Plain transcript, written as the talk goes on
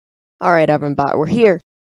Alright, Evanbot, we're here.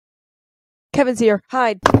 Kevin's here.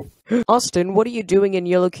 Hide. Austin, what are you doing in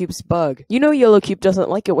Yellow Cube's bug? You know Yellow Cube doesn't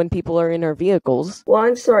like it when people are in our vehicles. Well,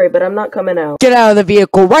 I'm sorry, but I'm not coming out. Get out of the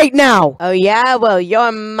vehicle right now! Oh yeah? Well,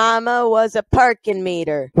 your mama was a parking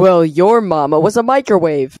meter. Well, your mama was a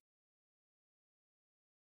microwave.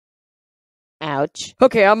 Ouch.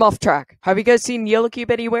 Okay, I'm off track. Have you guys seen Yellow Cube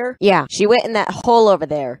anywhere? Yeah, she went in that hole over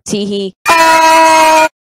there. Teehee.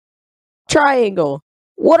 Triangle.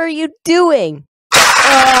 What are you doing?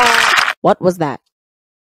 What was that?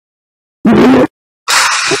 What did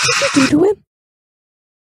you do to him?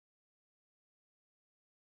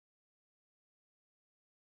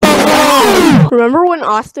 Remember when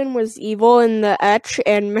Austin was evil in the etch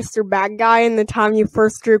and Mr. Bad Guy in the time you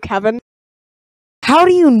first drew Kevin? How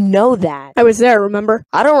do you know that? I was there, remember?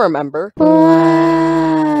 I don't remember.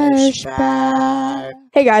 Flashback.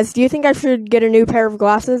 Hey guys, do you think I should get a new pair of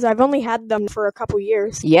glasses? I've only had them for a couple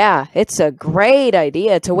years. Yeah, it's a great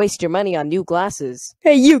idea to waste your money on new glasses.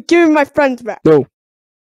 Hey you, give me my friends back. No.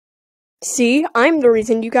 See, I'm the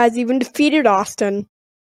reason you guys even defeated Austin.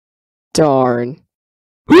 Darn.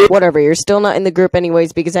 Whatever, you're still not in the group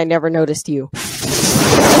anyways because I never noticed you.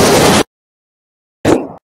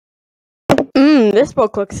 This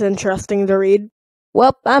book looks interesting to read.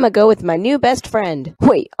 Well, I'ma go with my new best friend.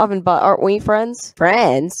 Wait, Evanbot, aren't we friends?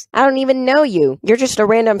 Friends? I don't even know you. You're just a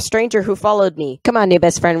random stranger who followed me. Come on, new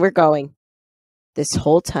best friend, we're going. This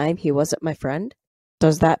whole time he wasn't my friend?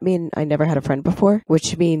 Does that mean I never had a friend before?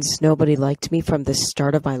 Which means nobody liked me from the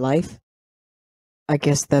start of my life? I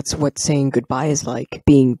guess that's what saying goodbye is like.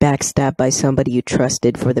 Being backstabbed by somebody you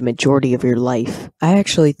trusted for the majority of your life. I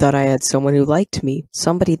actually thought I had someone who liked me.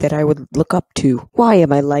 Somebody that I would look up to. Why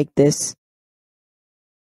am I like this?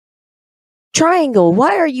 Triangle,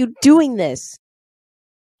 why are you doing this?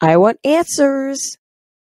 I want answers.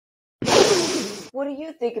 What do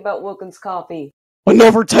you think about Wilkins coffee? I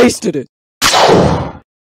never tasted it.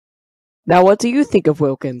 Now what do you think of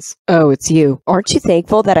Wilkins? Oh, it's you. Aren't you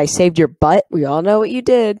thankful that I saved your butt? We all know what you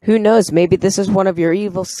did. Who knows, maybe this is one of your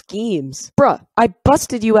evil schemes. Bruh, I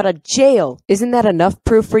busted you out of jail. Isn't that enough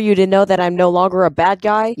proof for you to know that I'm no longer a bad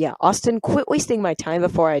guy? Yeah, Austin, quit wasting my time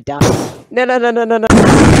before I die. No.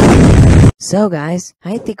 So guys,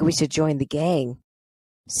 I think we should join the gang.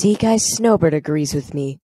 See guys, Snowbird agrees with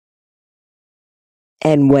me.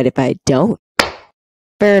 And what if I don't?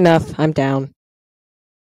 Fair enough, I'm down.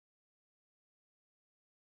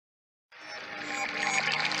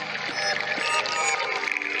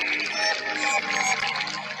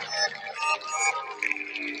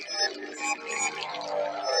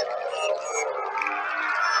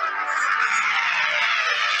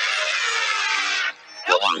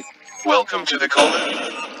 Hello. Welcome to the coma.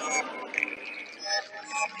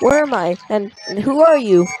 Where am I? And who are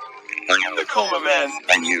you? I am the coma man,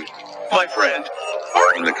 and you, my friend,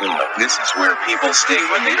 are in the coma. This is where people stay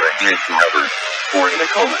when they are dead forever, or in a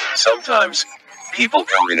coma. Sometimes, people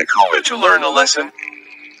go in a coma to learn a lesson.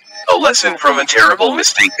 A lesson from a terrible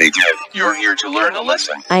mistake they did. You're here to learn a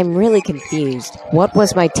lesson. I'm really confused. What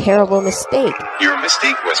was my terrible mistake? Your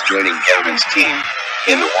mistake was joining Gavin's team.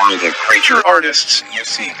 In the world of creature artists, you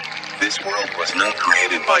see, this world was not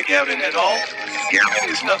created by Gavin at all. Gavin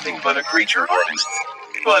is nothing but a creature artist.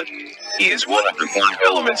 But he is one of the 5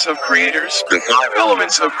 elements of creators. The 5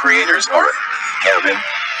 elements of creators are Gavin,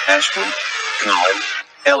 Ashton, Colin,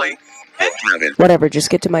 Ellie, and Kevin. Whatever, just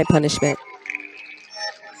get to my punishment.